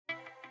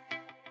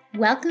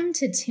Welcome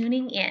to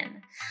Tuning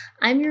In.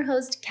 I'm your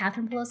host,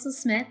 Catherine Peloso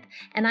Smith,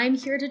 and I'm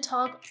here to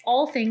talk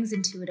all things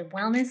intuitive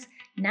wellness,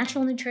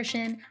 natural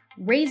nutrition,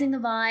 raising the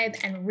vibe,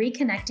 and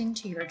reconnecting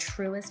to your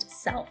truest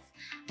self.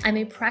 I'm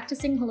a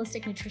practicing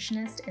holistic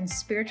nutritionist and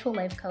spiritual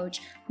life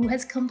coach who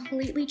has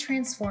completely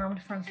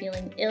transformed from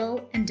feeling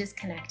ill and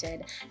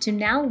disconnected to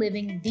now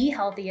living the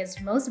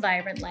healthiest, most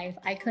vibrant life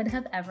I could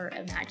have ever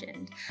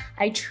imagined.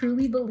 I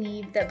truly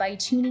believe that by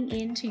tuning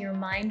in to your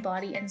mind,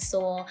 body, and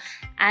soul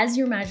as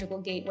your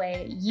magical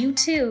gateway, you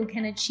too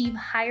can achieve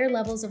higher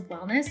levels of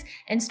wellness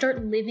and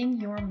start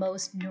living your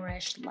most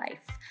nourished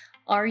life.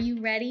 Are you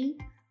ready?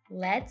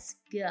 Let's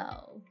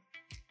go.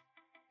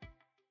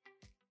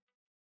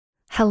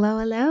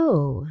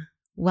 Hello.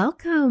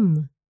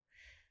 Welcome.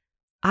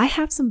 I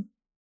have some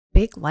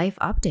big life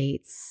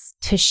updates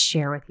to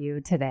share with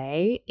you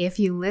today. If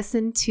you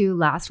listened to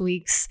last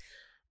week's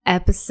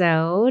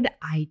episode,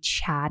 I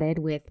chatted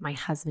with my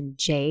husband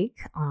Jake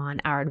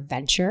on our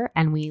adventure,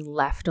 and we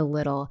left a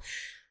little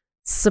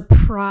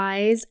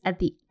surprise at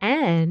the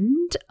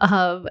end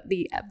of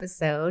the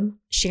episode,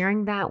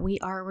 sharing that we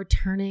are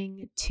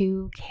returning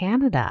to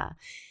Canada.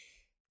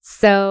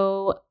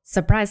 So,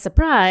 surprise,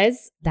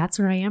 surprise, that's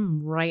where I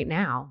am right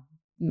now.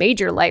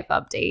 Major life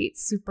update,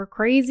 super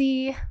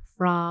crazy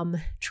from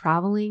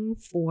traveling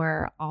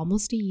for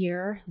almost a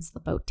year. It was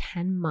about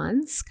 10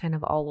 months, kind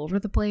of all over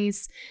the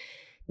place.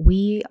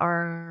 We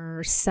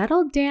are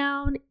settled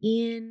down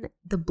in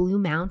the Blue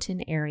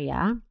Mountain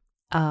area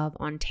of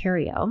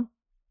Ontario.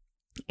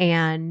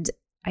 And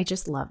I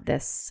just love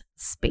this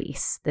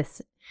space.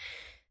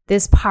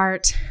 This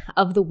part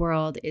of the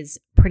world is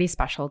pretty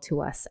special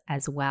to us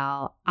as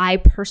well. I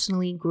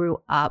personally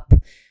grew up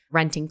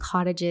renting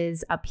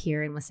cottages up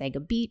here in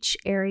Wasaga Beach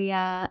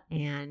area,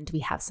 and we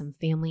have some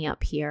family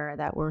up here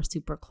that we're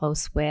super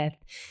close with.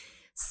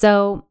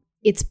 So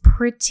it's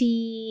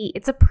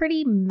a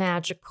pretty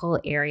magical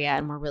area,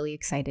 and we're really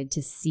excited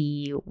to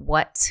see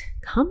what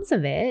comes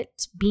of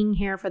it being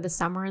here for the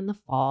summer and the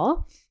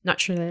fall.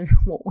 Not sure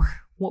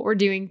what we're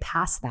doing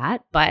past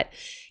that, but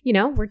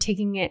we're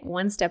taking it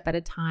one step at a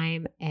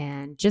time,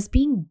 and just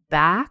being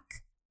back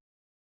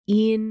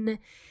in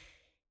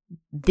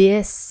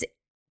this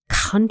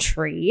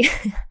country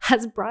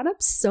has brought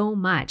up so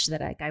much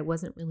that I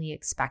wasn't really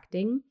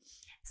expecting.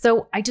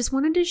 So I just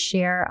wanted to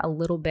share a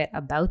little bit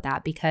about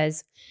that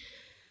because,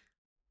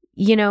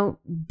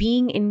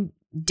 being in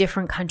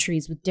different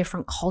countries with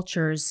different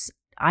cultures,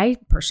 I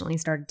personally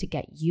started to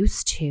get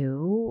used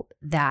to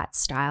that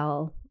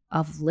style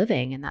of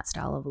living and that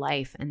style of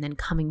life. And then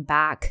coming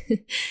back,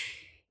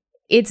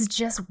 it's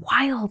just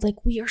wild.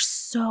 Like, we are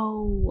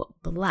so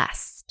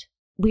blessed.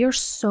 We are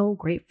so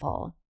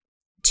grateful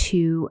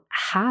to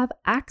have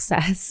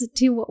access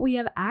to what we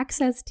have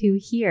access to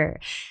here.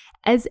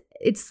 As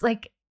it's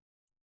like,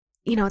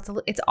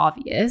 it's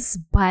obvious,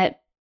 but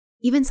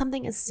even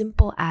something as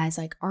simple as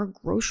like our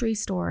grocery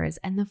stores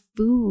and the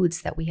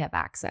foods that we have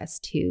access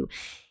to,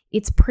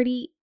 it's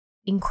pretty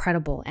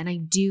incredible.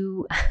 And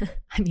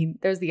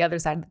there's the other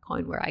side of the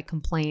coin where I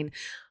complain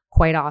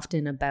quite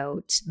often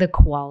about the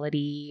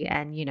quality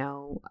and,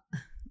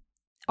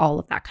 all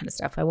of that kind of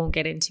stuff. I won't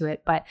get into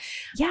it, but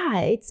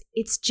yeah,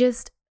 it's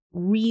just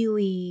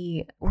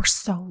really, we're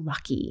so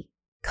lucky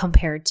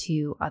compared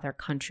to other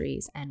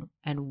countries and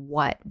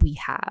what we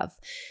have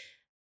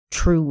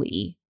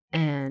truly.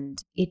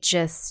 And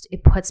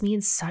it puts me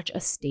in such a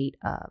state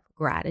of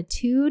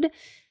gratitude.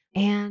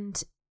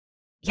 And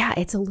yeah,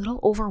 it's a little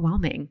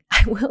overwhelming,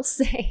 I will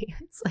say.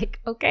 It's like,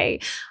 okay,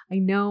 I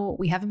know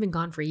we haven't been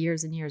gone for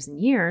years and years and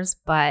years,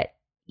 but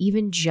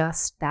even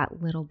just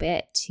that little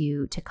bit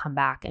to come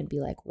back and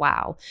be like,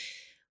 wow,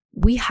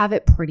 we have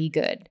it pretty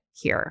good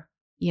here.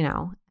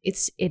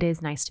 It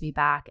is nice to be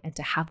back and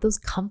to have those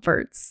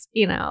comforts,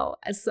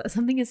 as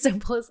something as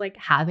simple as like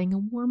having a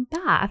warm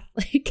bath.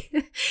 Like,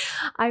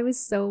 I was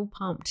so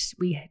pumped.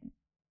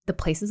 The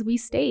places we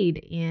stayed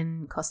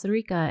in Costa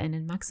Rica and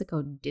in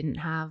Mexico didn't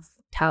have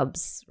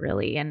tubs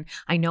really. And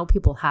I know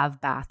people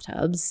have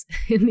bathtubs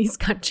in these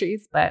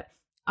countries, but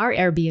our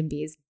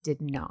Airbnbs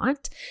did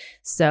not.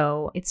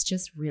 So it's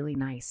just really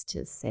nice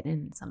to sit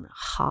in some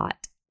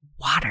hot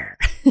water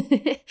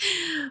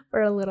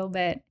for a little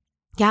bit.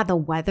 Yeah, the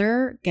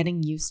weather,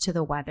 getting used to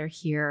the weather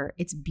here.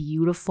 It's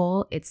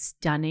beautiful. It's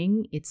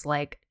stunning. It's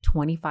like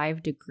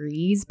 25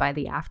 degrees by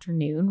the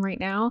afternoon right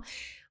now,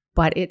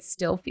 but it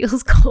still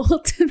feels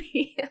cold to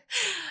me.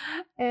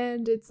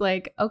 And it's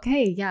like,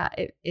 okay, yeah,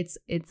 it's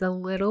a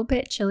little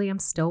bit chilly. I'm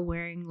still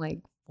wearing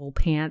like full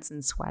pants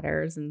and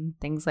sweaters and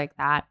things like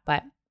that,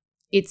 but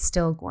it's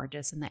still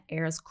gorgeous and the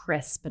air is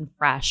crisp and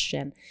fresh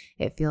and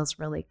it feels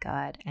really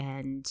good.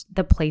 And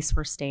the place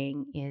we're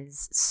staying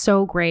is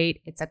so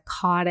great. It's a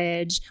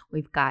cottage.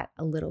 We've got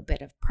a little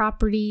bit of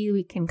property.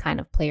 We can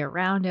kind of play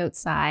around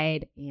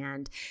outside,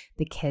 and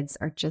the kids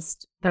are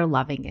they're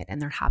loving it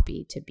and they're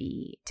happy to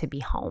be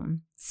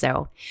home.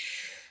 So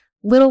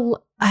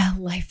little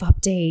life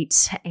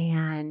update.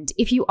 And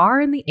if you are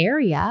in the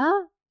area,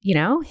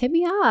 hit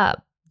me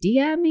up,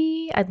 DM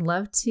me. I'd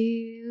love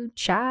to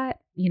chat,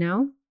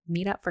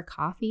 meet up for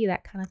coffee,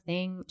 that kind of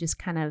thing. Just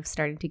kind of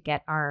starting to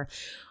get our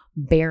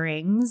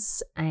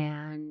bearings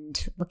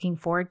and looking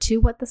forward to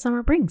what the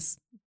summer brings.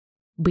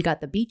 We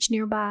got the beach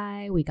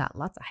nearby. We got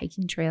lots of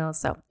hiking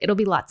trails. So it'll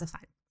be lots of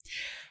fun.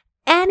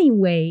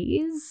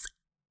 Anyways,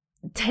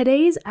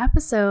 today's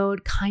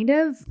episode kind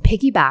of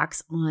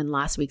piggybacks on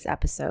last week's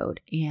episode.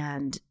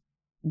 And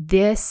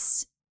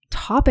this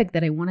topic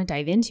that I want to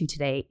dive into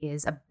today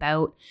is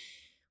about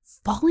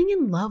falling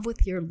in love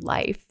with your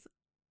life.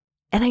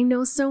 And I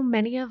know so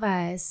many of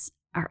us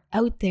are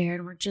out there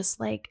and we're just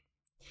like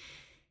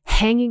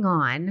hanging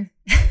on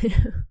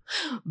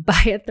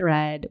by a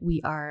thread.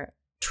 We are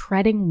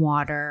treading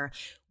water.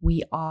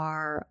 We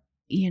are,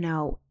 in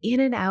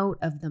and out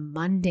of the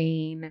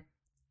mundane,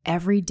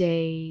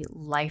 everyday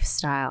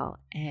lifestyle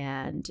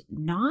and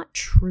not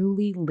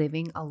truly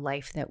living a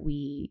life that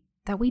we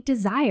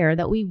desire,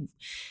 that we,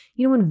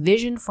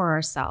 envision for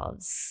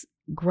ourselves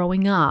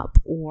growing up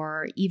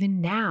or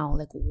even now.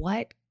 Like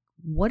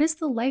what is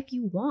the life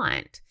you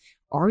want?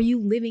 Are you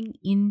living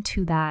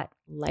into that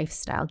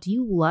lifestyle? Do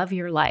you love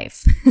your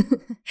life?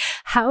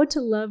 How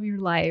to love your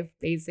life,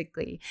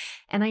 basically.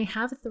 And I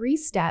have 3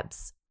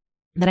 steps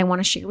that I want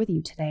to share with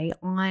you today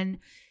on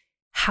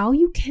how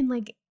you can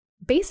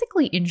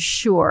basically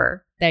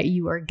ensure that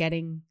you are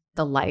getting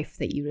the life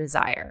that you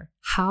desire,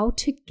 how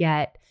to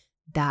get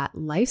that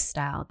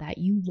lifestyle that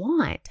you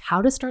want,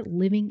 how to start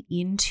living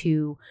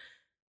into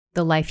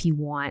the life you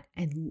want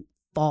and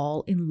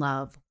fall in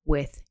love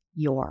with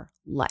your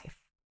life.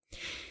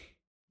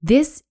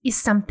 This is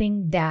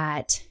something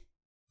that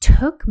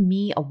took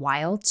me a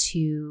while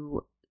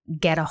to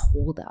get a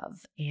hold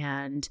of,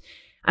 and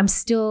I'm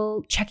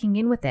still checking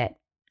in with it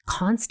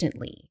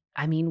constantly.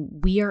 I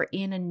mean, we are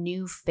in a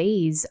new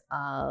phase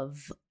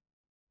of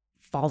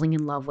falling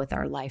in love with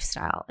our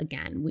lifestyle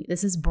again.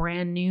 This is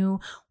brand new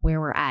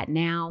where we're at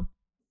now,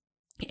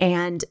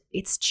 and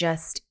it's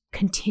just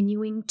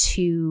continuing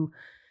to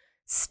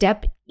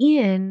step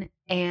in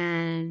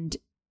and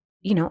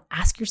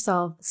ask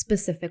yourself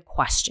specific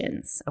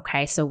questions.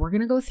 Okay. So we're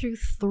going to go through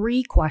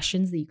 3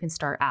 questions that you can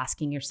start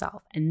asking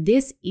yourself. And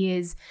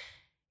it's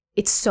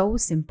so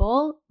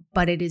simple,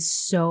 but it is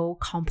so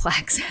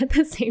complex at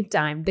the same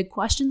time. The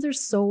questions are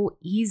so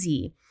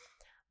easy,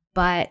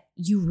 but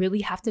you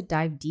really have to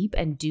dive deep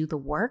and do the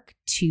work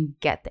to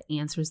get the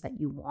answers that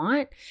you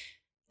want.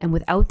 And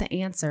without the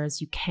answers,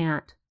 you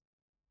can't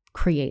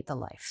create the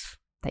life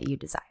that you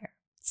desire.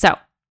 So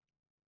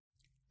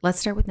let's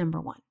start with number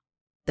 1.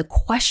 The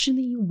question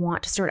that you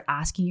want to start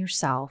asking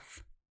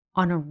yourself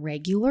on a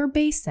regular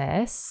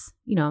basis,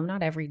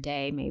 not every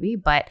day maybe,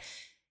 but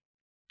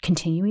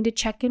continuing to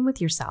check in with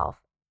yourself.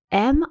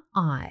 Am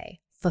I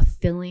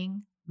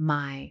fulfilling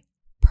my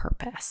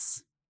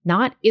purpose?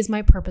 Not is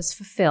my purpose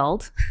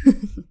fulfilled,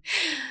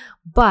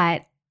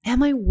 but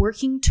am I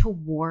working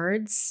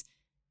towards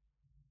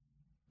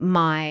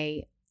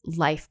my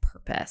life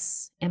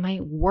purpose? Am I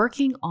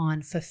working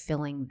on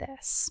fulfilling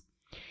this?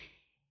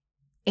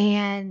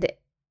 And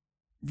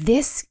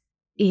this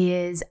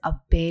is a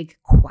big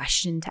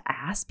question to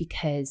ask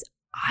because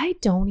I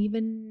don't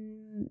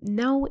even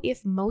know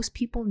if most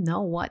people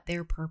know what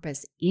their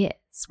purpose is,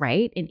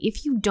 right? And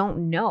if you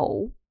don't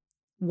know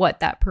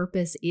what that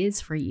purpose is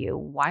for you,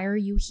 why are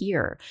you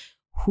here?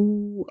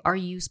 Who are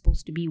you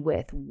supposed to be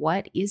with?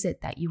 What is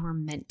it that you are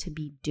meant to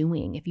be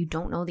doing? If you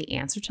don't know the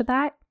answer to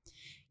that,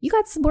 you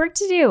got some work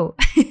to do.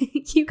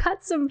 You got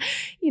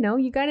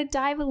you got to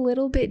dive a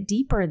little bit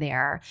deeper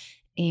there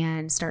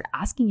and start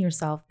asking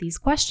yourself these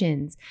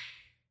questions.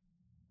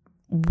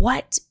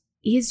 What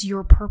is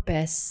your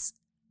purpose?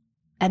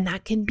 And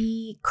that can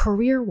be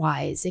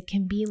career-wise. It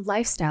can be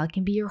lifestyle. It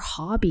can be your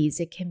hobbies.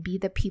 It can be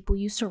the people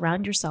you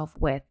surround yourself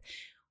with.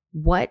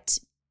 What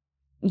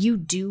you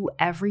do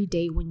every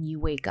day when you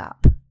wake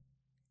up.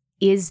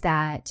 Is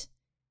that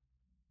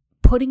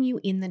putting you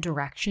in the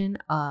direction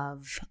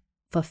of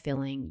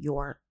fulfilling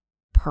your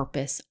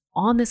purpose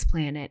on this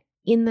planet,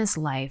 in this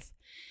life?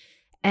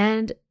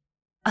 And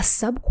a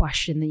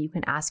sub-question that you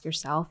can ask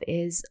yourself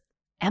is,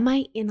 am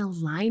I in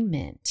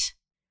alignment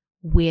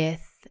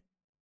with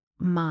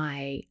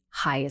my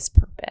highest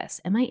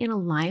purpose? Am I in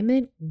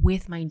alignment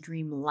with my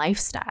dream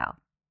lifestyle?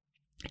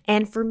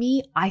 And for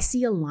me, I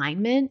see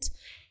alignment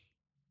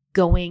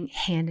going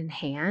hand in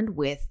hand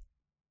with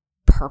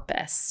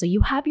purpose. So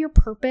you have your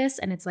purpose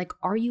and it's like,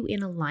 are you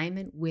in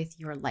alignment with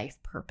your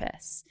life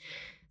purpose?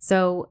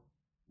 So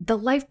the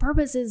life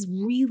purpose is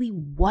really,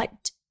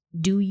 what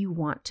do you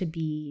want to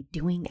be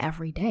doing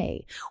every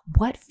day?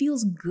 What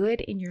feels good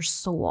in your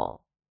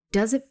soul?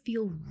 Does it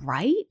feel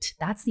right?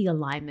 That's the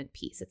alignment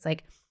piece. It's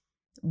like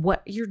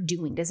what you're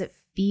doing. Does it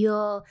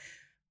feel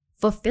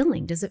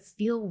fulfilling? Does it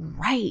feel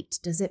right?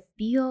 Does it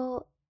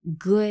feel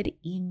good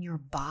in your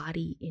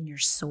body, in your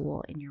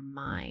soul, in your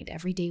mind?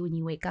 Every day when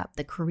you wake up,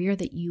 the career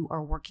that you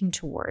are working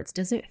towards,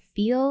 does it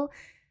feel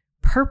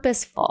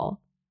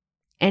purposeful?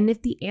 And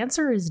if the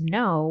answer is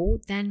no,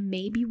 then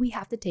maybe we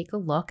have to take a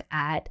look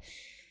at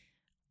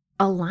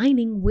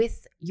aligning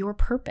with your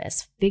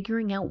purpose,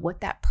 figuring out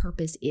what that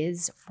purpose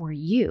is for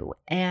you.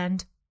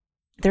 And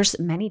There's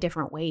many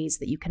different ways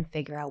that you can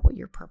figure out what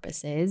your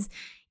purpose is.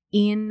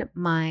 In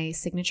my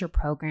signature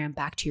program,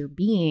 Back to Your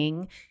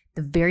Being,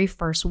 the very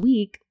first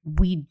week,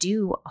 we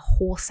do a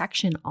whole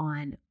section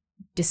on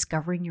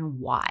discovering your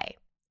why.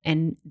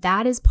 And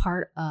that is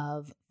part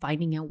of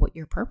finding out what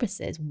your purpose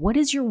is. What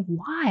is your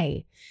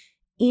why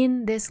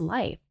in this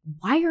life?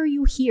 Why are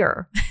you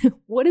here?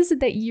 What is it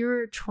that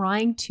you're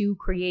trying to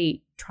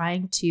create,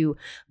 trying to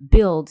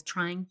build,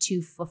 trying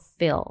to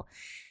fulfill?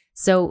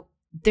 So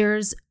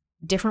there's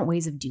different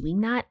ways of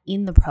doing that.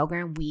 In the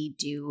program, we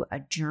do a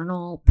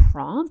journal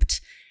prompt,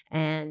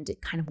 and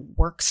it kind of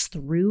works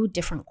through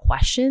different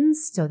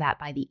questions so that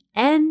by the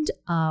end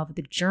of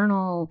the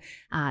journal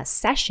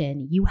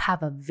session, you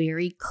have a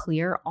very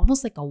clear,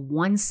 almost like a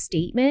one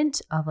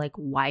statement of like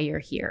why you're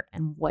here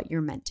and what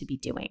you're meant to be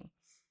doing.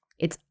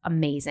 It's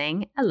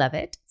amazing. I love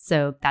it.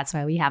 So that's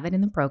why we have it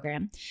in the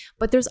program.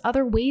 But there's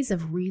other ways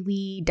of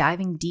really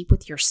diving deep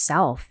with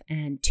yourself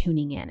and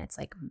tuning in. It's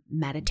like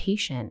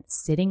meditation,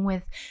 sitting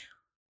with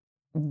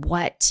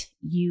what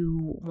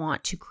you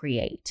want to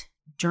create,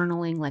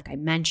 journaling, like I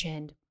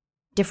mentioned,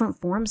 different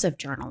forms of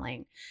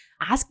journaling,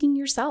 asking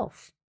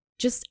yourself,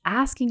 just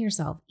asking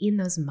yourself in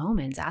those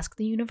moments, ask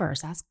the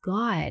universe, ask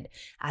God,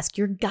 ask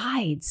your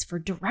guides for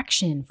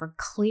direction, for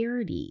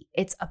clarity.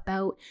 It's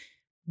about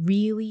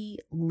really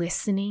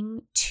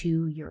listening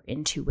to your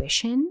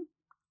intuition,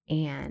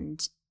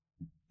 and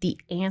the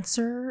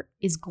answer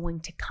is going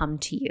to come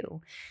to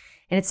you.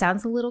 And it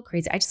sounds a little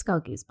crazy. I just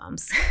got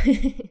goosebumps.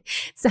 It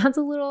sounds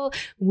a little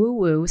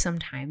woo-woo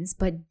sometimes,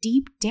 but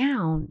deep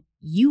down,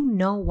 you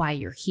know why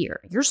you're here.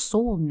 Your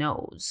soul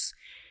knows.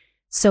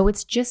 So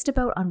it's just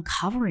about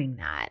uncovering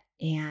that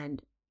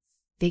and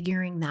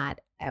figuring that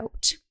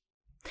out.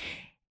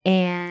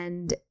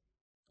 And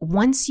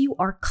once you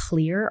are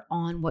clear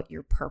on what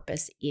your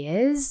purpose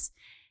is,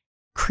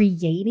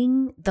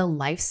 creating the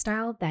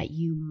lifestyle that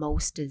you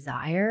most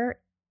desire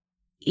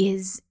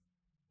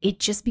it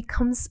just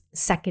becomes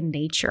second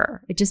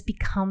nature. It just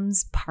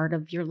becomes part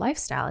of your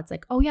lifestyle. It's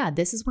like, oh yeah,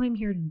 this is what I'm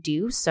here to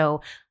do.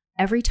 So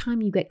every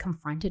time you get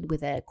confronted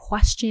with a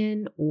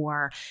question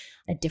or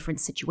a different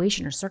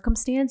situation or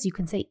circumstance, you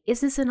can say,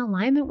 is this in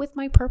alignment with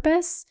my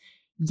purpose?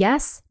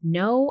 Yes,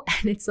 no.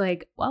 And it's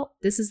like, well,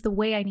 this is the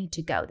way I need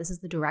to go. This is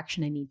the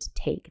direction I need to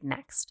take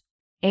next.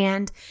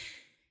 And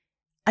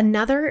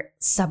another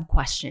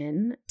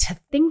sub-question to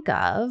think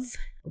of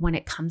when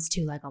it comes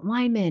to like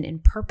alignment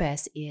and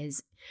purpose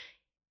is,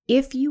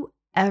 if you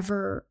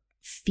ever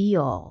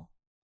feel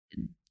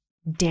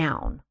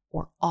down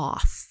or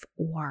off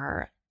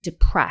or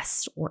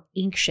depressed or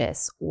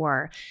anxious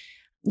or,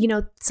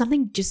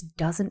 something just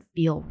doesn't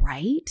feel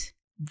right,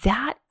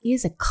 that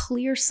is a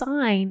clear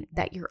sign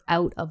that you're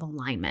out of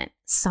alignment.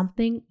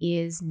 Something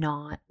is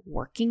not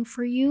working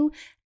for you,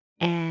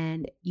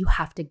 and you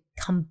have to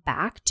come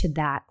back to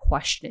that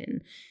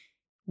question.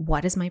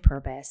 What is my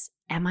purpose?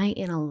 Am I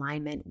in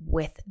alignment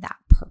with that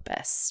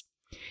purpose?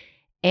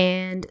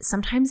 And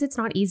sometimes it's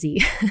not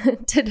easy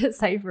to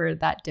decipher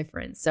that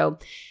difference. So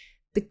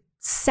the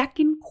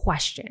second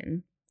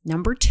question,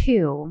 number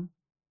 2,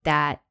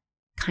 that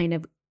kind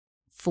of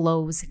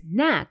flows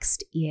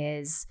next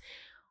is,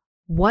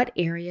 what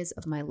areas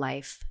of my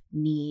life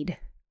need,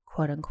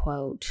 quote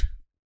unquote,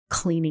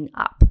 cleaning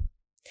up?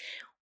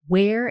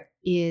 Where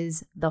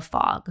is the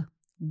fog?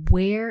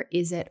 Where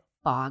is it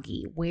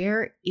foggy?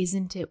 Where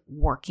isn't it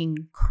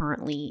working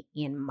currently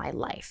in my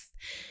life?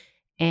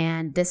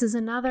 And this is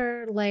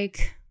another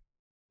like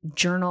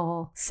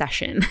journal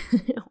session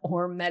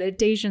or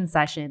meditation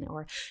session,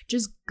 or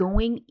just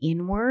going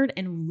inward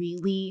and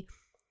really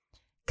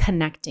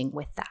connecting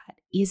with that.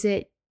 Is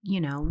it,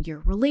 your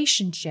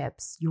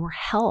relationships, your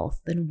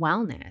health and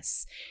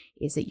wellness?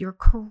 Is it your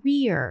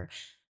career?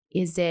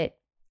 Is it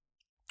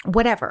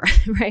whatever,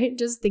 right?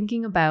 Just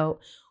thinking about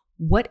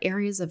what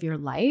areas of your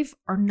life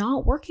are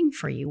not working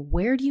for you.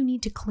 Where do you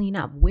need to clean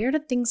up? Where do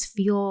things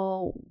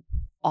feel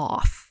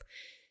off?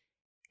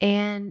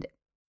 And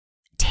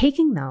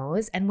taking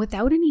those, and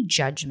without any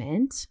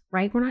judgment,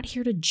 right? We're not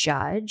here to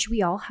judge.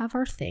 We all have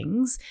our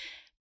things.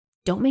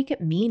 Don't make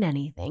it mean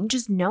anything.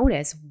 Just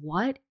notice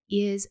what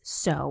is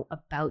so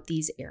about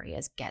these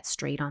areas. Get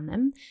straight on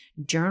them,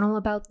 journal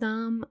about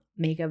them,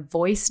 make a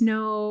voice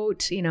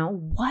note.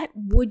 What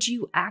would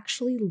you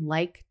actually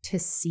like to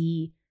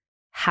see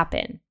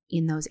happen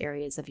in those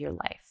areas of your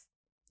life?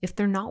 If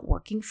they're not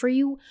working for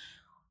you,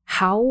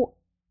 how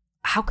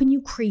can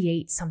you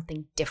create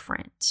something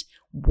different?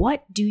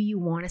 What do you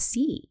want to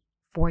see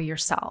for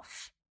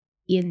yourself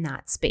in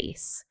that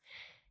space?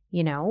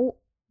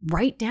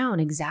 Write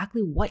down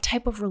exactly what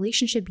type of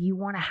relationship you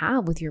want to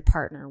have with your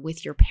partner,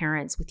 with your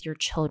parents, with your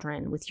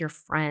children, with your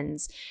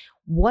friends.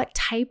 What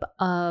type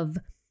of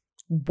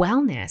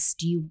wellness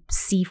do you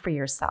see for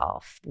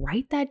yourself?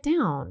 Write that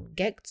down.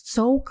 Get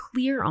so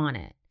clear on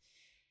it.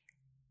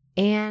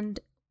 And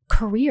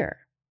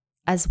career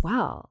as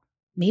well.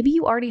 Maybe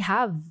you already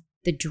have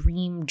the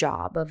dream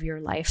job of your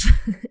life,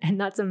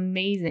 and that's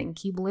amazing.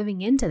 Keep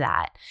living into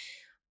that.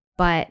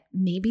 But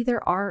maybe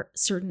there are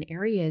certain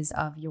areas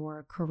of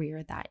your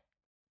career that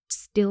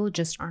still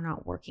just are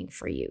not working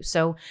for you.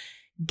 So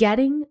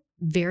getting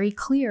very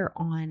clear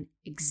on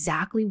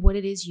exactly what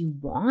it is you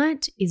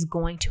want is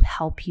going to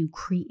help you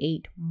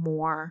create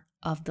more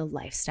of the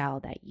lifestyle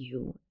that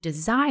you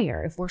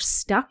desire. If we're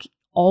stuck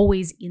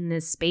always in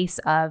this space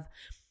of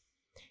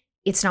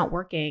it's not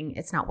working,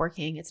 it's not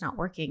working, it's not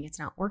working, it's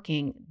not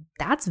working,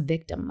 that's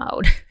victim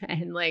mode.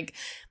 And like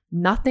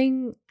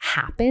nothing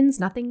happens,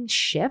 nothing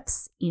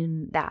shifts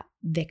in that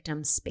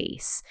victim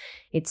space.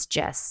 It's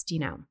just,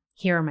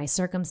 here are my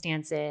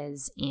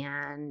circumstances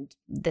and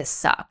this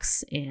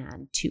sucks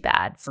and too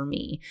bad for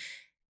me.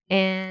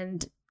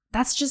 And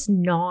that's just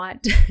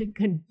not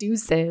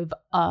conducive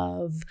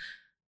of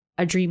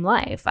a dream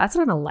life. That's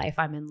not a life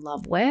I'm in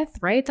love with,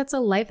 right? That's a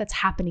life that's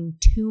happening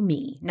to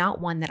me,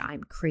 not one that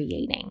I'm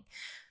creating.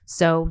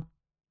 So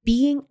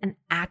being an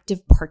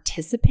active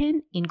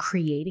participant in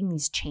creating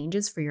these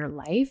changes for your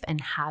life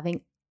and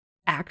having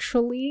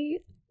actually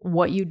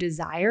what you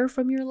desire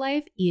from your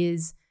life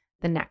is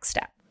the next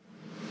step.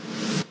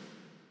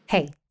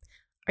 Hey,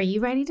 are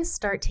you ready to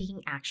start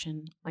taking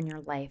action on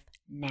your life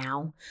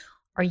now?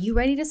 Are you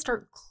ready to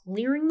start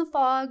clearing the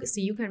fog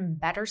so you can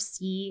better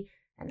see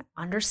and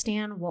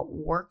understand what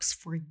works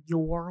for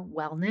your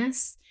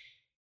wellness?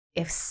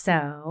 If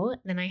so,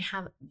 then I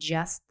have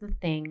just the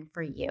thing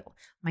for you.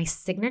 My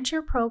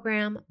signature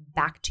program,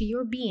 Back to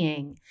Your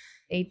Being,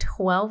 a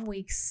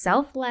 12-week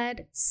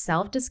self-led,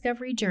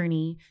 self-discovery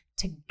journey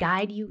to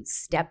guide you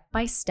step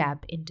by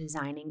step in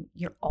designing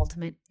your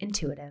ultimate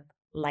intuitive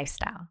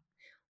lifestyle.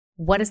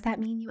 What does that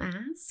mean, you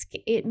ask?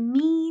 It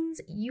means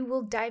you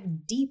will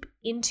dive deep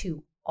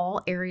into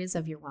all areas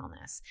of your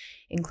wellness,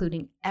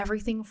 including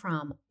everything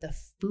from the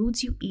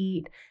foods you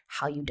eat,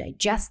 how you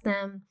digest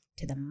them,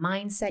 to the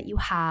mindset you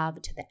have,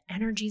 to the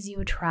energies you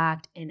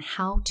attract, and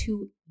how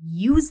to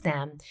use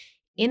them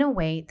in a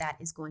way that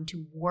is going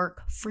to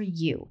work for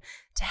you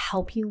to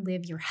help you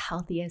live your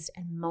healthiest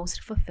and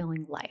most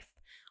fulfilling life,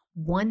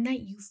 one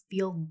that you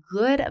feel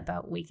good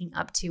about waking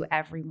up to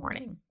every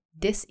morning.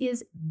 This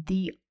is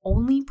the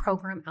only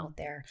program out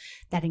there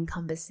that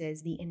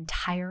encompasses the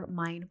entire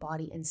mind,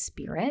 body, and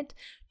spirit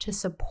to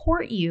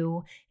support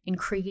you in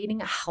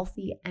creating a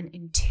healthy and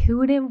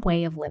intuitive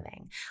way of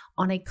living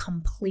on a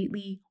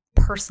completely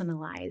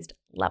personalized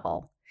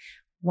level.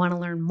 Want to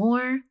learn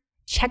more?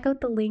 Check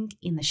out the link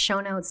in the show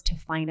notes to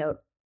find out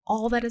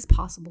all that is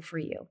possible for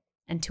you.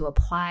 And to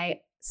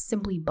apply,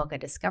 simply book a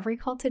discovery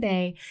call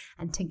today,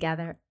 and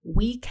together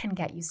we can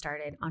get you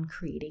started on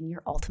creating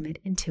your ultimate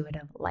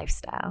intuitive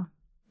lifestyle.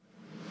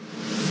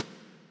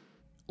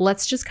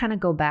 Let's just kind of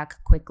go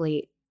back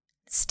quickly.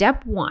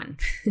 Step 1,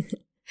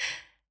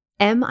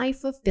 am I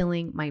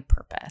fulfilling my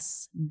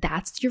purpose?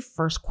 That's your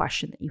first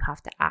question that you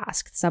have to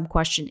ask.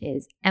 Sub-question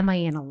is, am I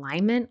in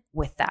alignment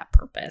with that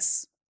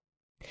purpose?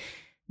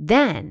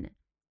 Then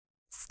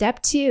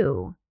step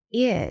 2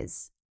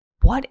 is,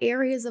 what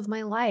areas of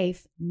my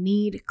life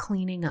need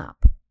cleaning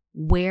up?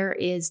 Where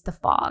is the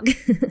fog?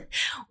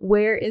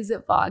 Where is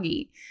it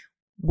foggy?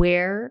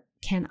 Where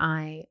can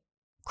I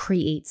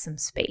create some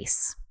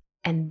space?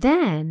 And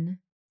then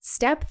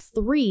step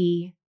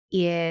 3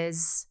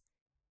 is,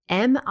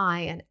 am I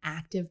an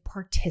active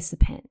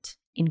participant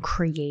in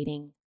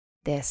creating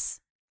this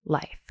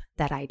life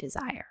that I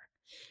desire?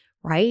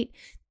 Right?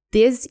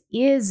 This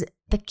is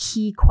the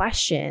key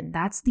question.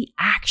 That's the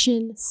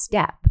action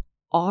step.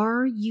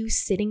 Are you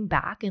sitting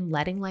back and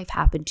letting life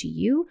happen to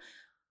you?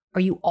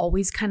 Are you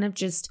always kind of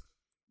just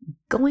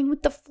going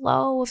with the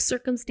flow of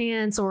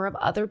circumstance or of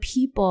other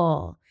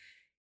people?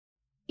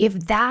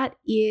 If that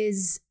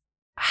is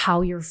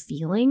how you're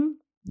feeling,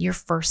 your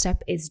first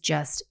step is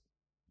just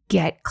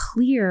get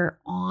clear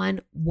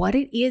on what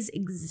it is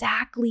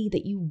exactly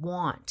that you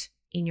want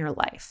in your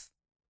life.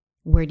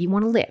 Where do you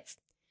want to live?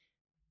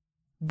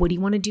 What do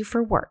you want to do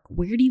for work?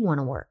 Where do you want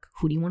to work?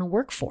 Who do you want to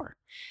work for?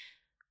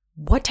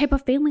 What type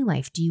of family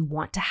life do you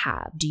want to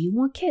have? Do you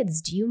want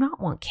kids? Do you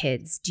not want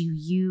kids? Do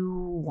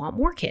you want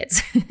more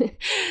kids?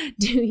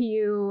 Do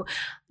you,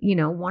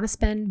 want to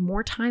spend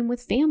more time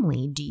with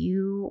family? Do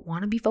you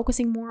want to be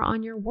focusing more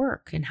on your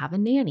work and have a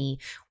nanny?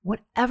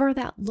 Whatever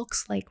that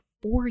looks like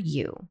for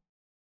you,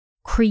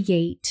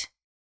 create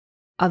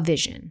a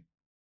vision.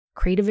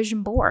 Create a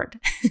vision board.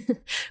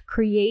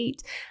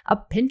 Create a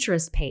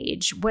Pinterest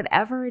page.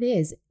 Whatever it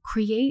is,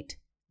 create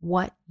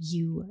what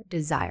you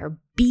desire.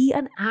 Be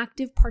an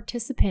active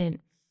participant.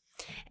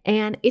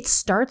 And it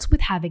starts with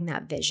having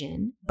that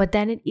vision, but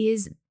then it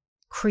is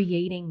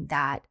creating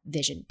that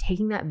vision,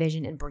 taking that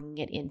vision and bringing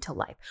it into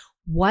life.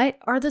 What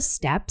are the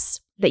steps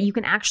that you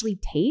can actually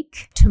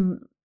take to,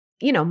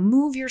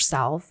 move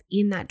yourself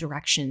in that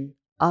direction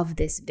of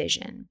this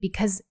vision?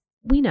 Because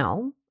we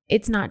know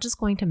it's not just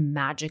going to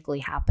magically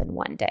happen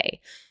one day.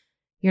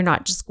 You're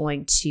not just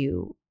going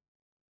to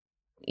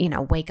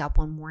wake up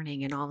one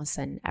morning and all of a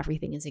sudden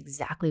everything is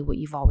exactly what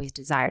you've always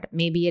desired.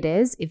 Maybe it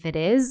is. If it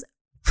is,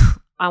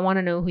 I want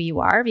to know who you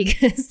are,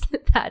 because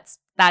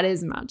that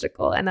is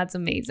magical and that's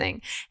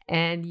amazing.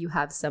 And you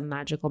have some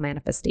magical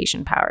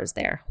manifestation powers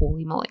there.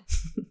 Holy moly.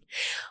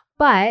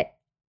 But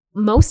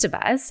most of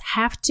us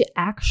have to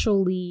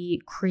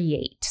actually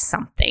create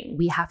something.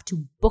 We have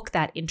to book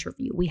that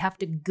interview. We have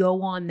to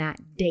go on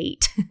that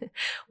date.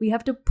 We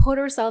have to put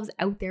ourselves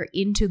out there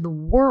into the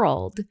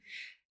world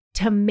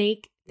to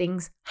make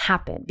things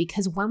happen.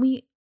 Because when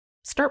we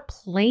start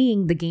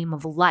playing the game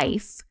of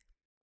life,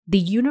 the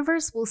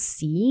universe will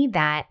see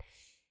that,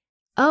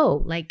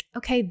 oh, like,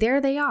 okay, there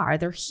they are.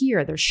 They're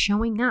here. They're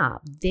showing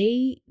up.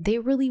 They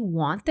really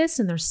want this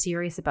and they're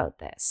serious about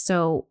this.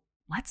 So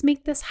let's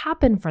make this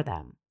happen for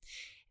them.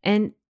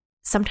 And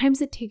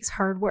sometimes it takes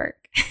hard work.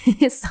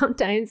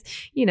 Sometimes,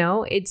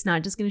 it's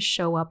not just going to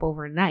show up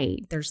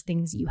overnight. There's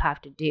things you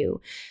have to do.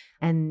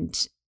 And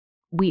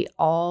we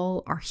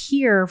all are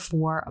here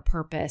for a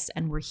purpose,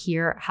 and we're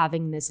here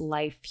having this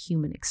life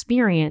human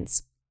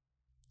experience,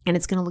 and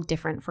it's going to look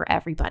different for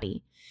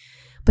everybody.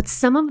 But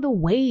some of the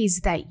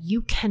ways that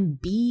you can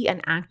be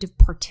an active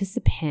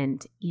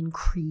participant in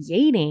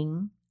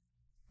creating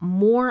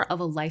more of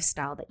a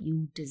lifestyle that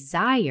you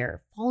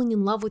desire, falling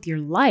in love with your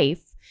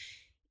life,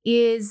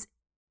 is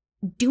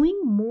doing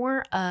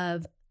more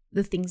of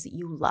the things that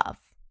you love,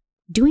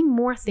 doing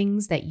more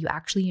things that you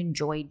actually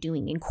enjoy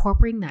doing,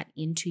 incorporating that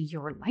into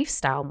your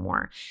lifestyle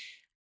more,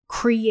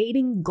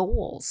 creating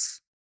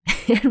goals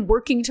and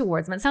working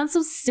towards them. It sounds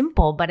so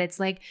simple, but it's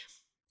like,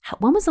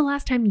 when was the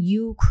last time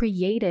you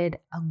created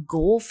a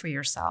goal for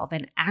yourself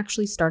and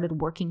actually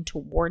started working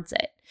towards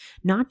it?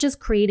 Not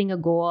just creating a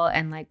goal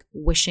and like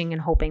wishing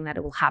and hoping that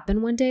it will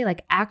happen one day,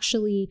 like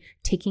actually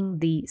taking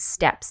the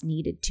steps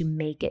needed to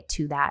make it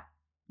to that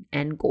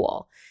end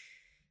goal.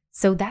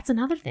 So that's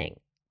another thing.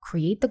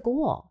 Create the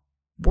goal,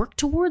 work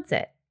towards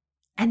it.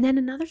 And then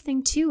another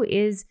thing too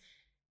is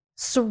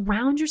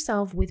surround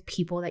yourself with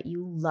people that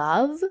you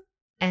love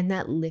and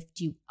that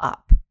lift you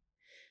up.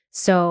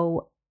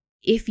 So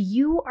if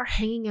you are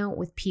hanging out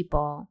with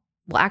people,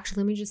 well,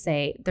 actually, let me just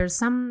say, there's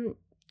some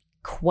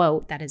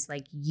quote that is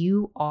like,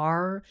 you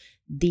are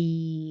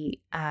the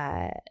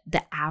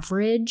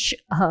average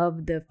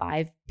of the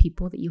 5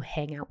 people that you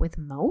hang out with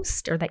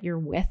most, or that you're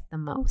with the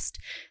most.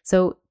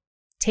 So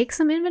take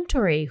some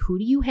inventory. Who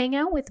do you hang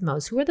out with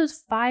most? Who are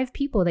those 5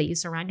 people that you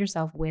surround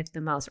yourself with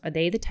the most? Are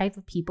they the type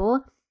of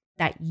people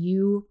that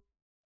you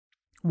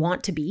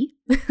want to be?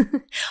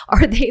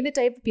 Are they the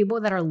type of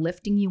people that are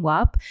lifting you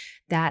up,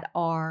 that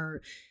are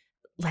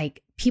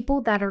like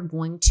people that are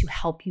going to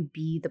help you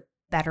be the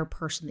better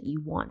person that you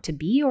want to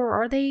be? Or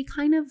are they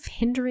kind of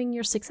hindering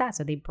your success?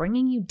 Are they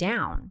bringing you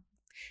down?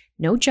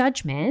 No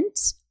judgment,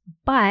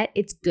 but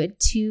it's good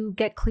to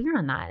get clear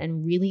on that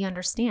and really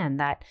understand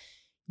that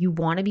you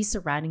want to be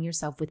surrounding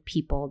yourself with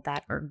people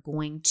that are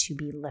going to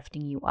be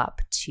lifting you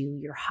up to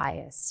your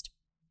highest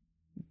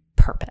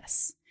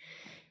purpose.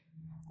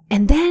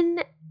 And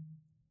then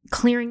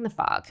clearing the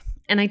fog.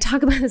 And I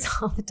talk about this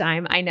all the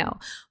time, I know,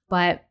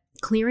 but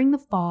clearing the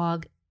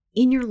fog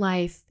in your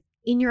life,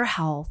 in your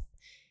health,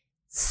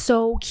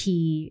 so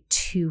key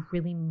to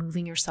really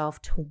moving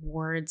yourself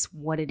towards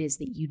what it is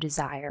that you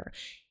desire.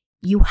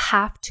 You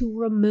have to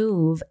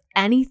remove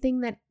anything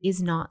that is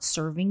not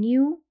serving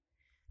you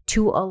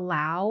to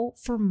allow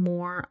for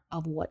more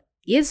of what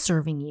is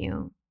serving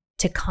you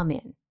to come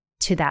in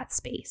to that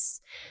space.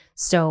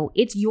 So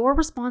it's your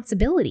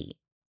responsibility.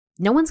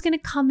 No one's going to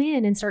come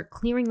in and start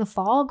clearing the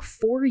fog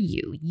for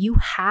you. You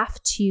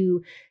have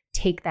to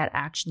take that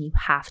action. You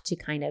have to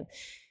kind of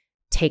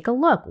take a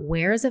look.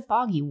 Where is it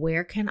foggy?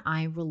 Where can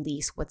I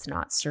release what's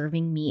not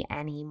serving me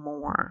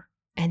anymore?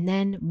 And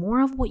then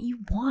more of what you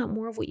want,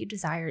 more of what you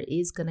desire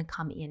is going to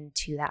come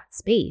into that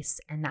space.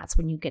 And that's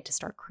when you get to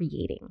start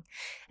creating.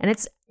 And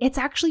it's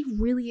actually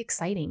really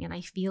exciting. And I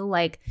feel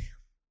like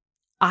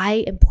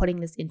I am putting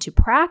this into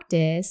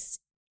practice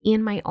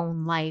in my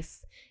own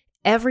life.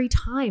 Every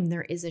time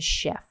there is a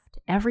shift,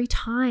 every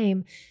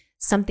time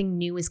something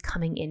new is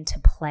coming into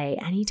play,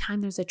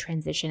 anytime there's a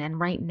transition. And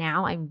right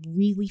now I'm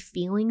really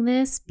feeling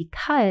this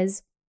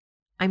because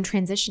I'm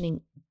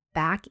transitioning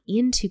back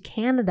into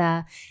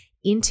Canada,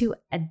 into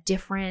a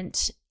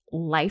different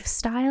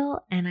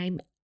lifestyle. And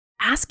I'm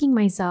asking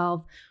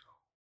myself,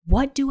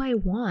 what do I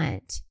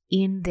want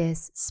in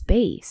this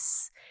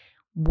space?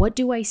 What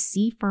do I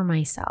see for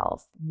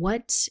myself?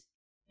 What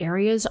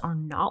areas are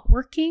not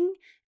working?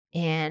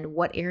 And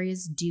what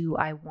areas do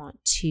I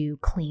want to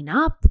clean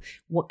up?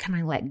 What can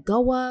I let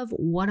go of?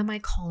 What am I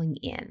calling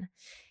in?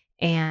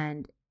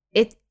 And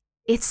it's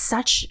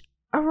such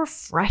a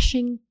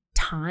refreshing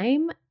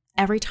time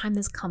every time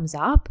this comes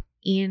up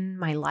in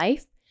my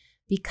life,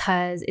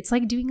 because it's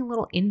like doing a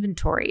little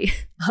inventory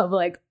of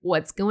like,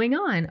 what's going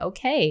on?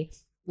 Okay,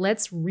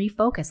 let's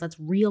refocus, let's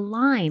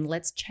realign,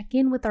 let's check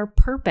in with our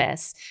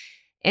purpose.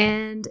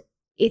 And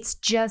it's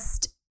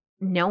just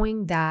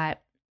knowing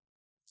that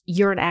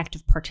you're an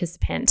active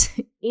participant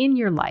in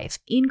your life,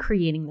 in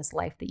creating this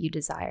life that you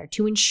desire,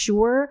 to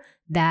ensure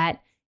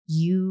that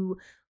you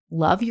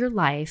love your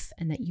life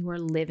and that you are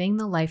living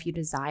the life you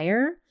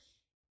desire.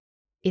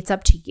 It's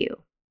up to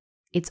you.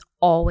 It's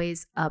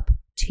always up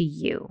to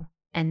you.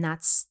 And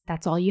that's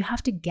all you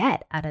have to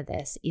get out of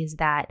this, is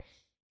that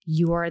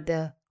you're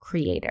the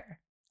creator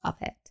of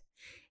it.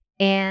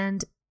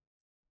 And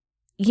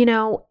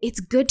it's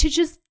good to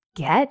just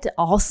get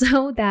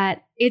also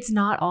that it's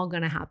not all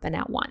going to happen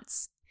at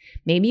once.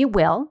 Maybe it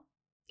will.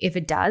 If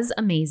it does,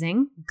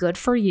 amazing. Good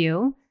for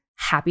you.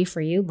 Happy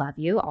for you. Love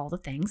you. All the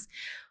things.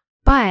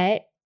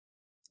 But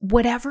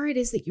whatever it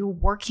is that you're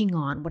working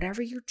on,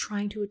 whatever you're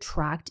trying to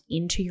attract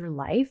into your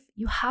life,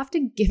 you have to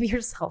give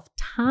yourself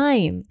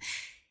time,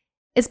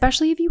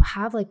 especially if you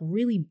have like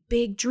really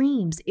big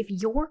dreams. If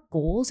your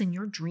goals and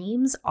your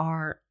dreams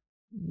are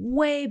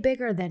way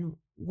bigger than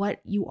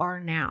what you are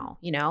now,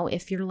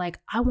 if you're like,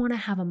 I want to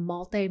have a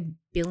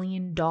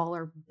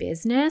multi-billion-dollar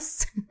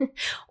business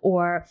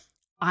or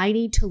I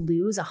need to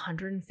lose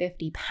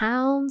 150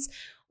 pounds,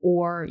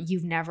 or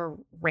you've never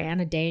ran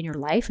a day in your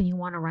life and you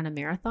want to run a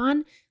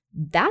marathon,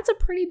 that's a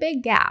pretty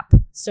big gap.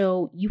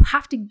 So you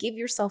have to give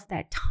yourself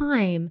that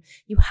time.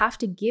 You have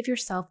to give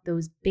yourself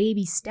those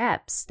baby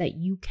steps that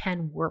you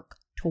can work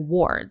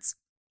towards.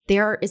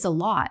 There is a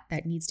lot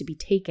that needs to be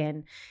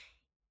taken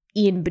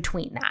in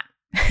between that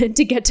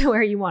to get to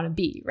where you want to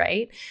be,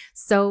 right?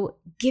 So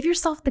give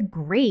yourself the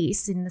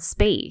grace in the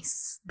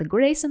space,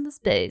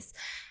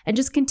 and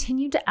just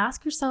continue to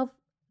ask yourself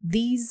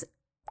these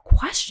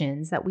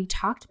questions that we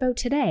talked about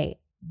today.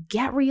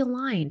 Get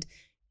realigned.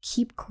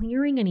 Keep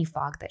clearing any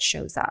fog that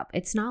shows up.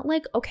 It's not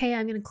like, okay,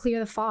 I'm going to clear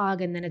the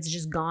fog and then it's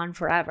just gone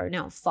forever.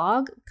 No,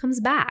 fog comes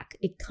back.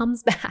 It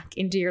comes back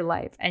into your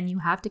life, and you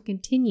have to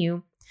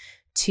continue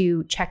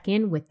to check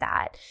in with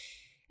that.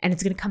 And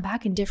it's going to come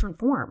back in different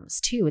forms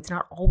too. It's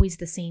not always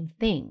the same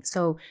thing.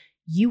 So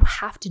you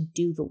have to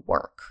do the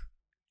work.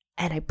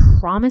 And I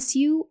promise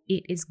you,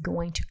 it is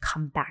going to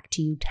come back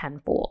to you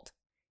tenfold.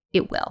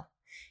 It will.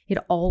 It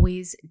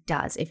always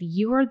does. If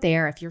you are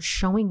there, if you're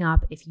showing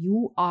up, if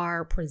you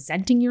are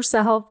presenting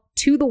yourself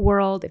to the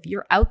world, if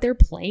you're out there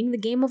playing the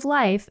game of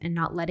life and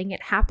not letting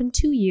it happen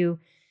to you,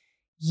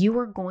 you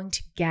are going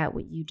to get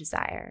what you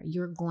desire.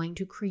 You're going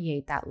to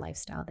create that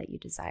lifestyle that you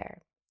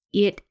desire.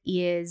 It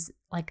is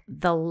like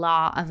the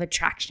law of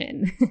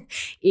attraction.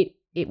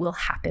 It will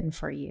happen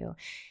for you.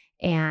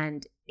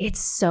 And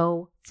it's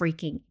so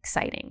freaking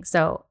exciting.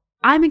 So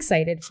I'm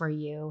excited for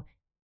you.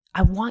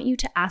 I want you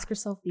to ask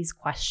yourself these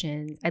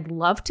questions. I'd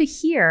love to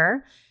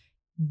hear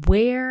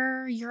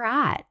where you're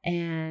at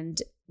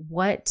and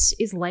what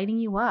is lighting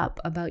you up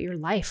about your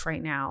life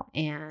right now,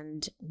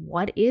 and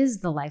what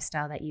is the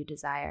lifestyle that you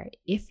desire.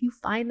 If you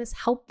find this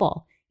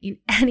helpful in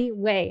any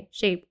way,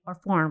 shape, or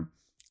form,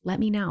 let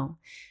me know.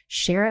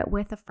 Share it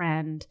with a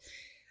friend,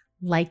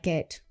 like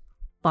it,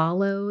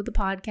 follow the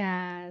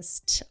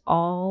podcast,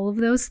 all of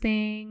those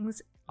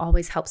things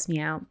always helps me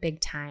out big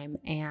time.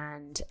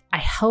 And I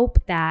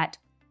hope that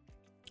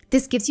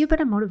this gives you a bit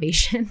of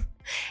motivation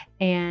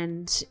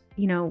and,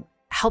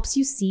 helps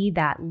you see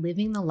that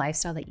living the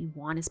lifestyle that you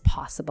want is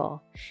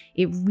possible.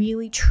 It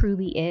really,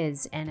 truly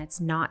is. And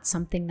it's not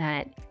something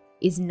that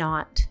is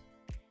not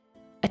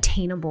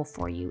attainable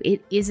for you.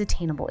 It is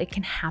attainable. It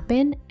can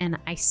happen. And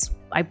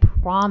I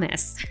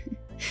promise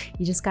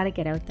you just got to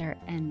get out there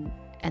and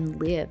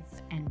live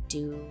and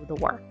do the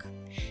work,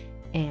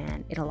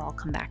 and it'll all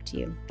come back to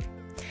you.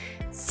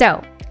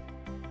 So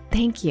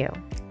thank you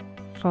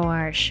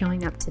for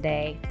showing up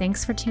today.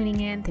 Thanks for tuning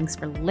in. Thanks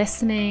for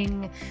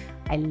listening.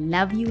 I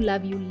love you,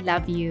 love you,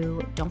 love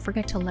you. Don't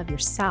forget to love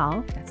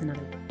yourself. That's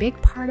another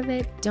big part of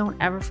it. Don't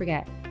ever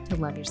forget to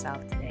love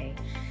yourself today.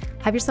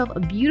 Have yourself a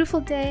beautiful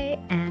day,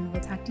 and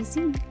we'll talk to you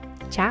soon.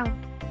 Ciao.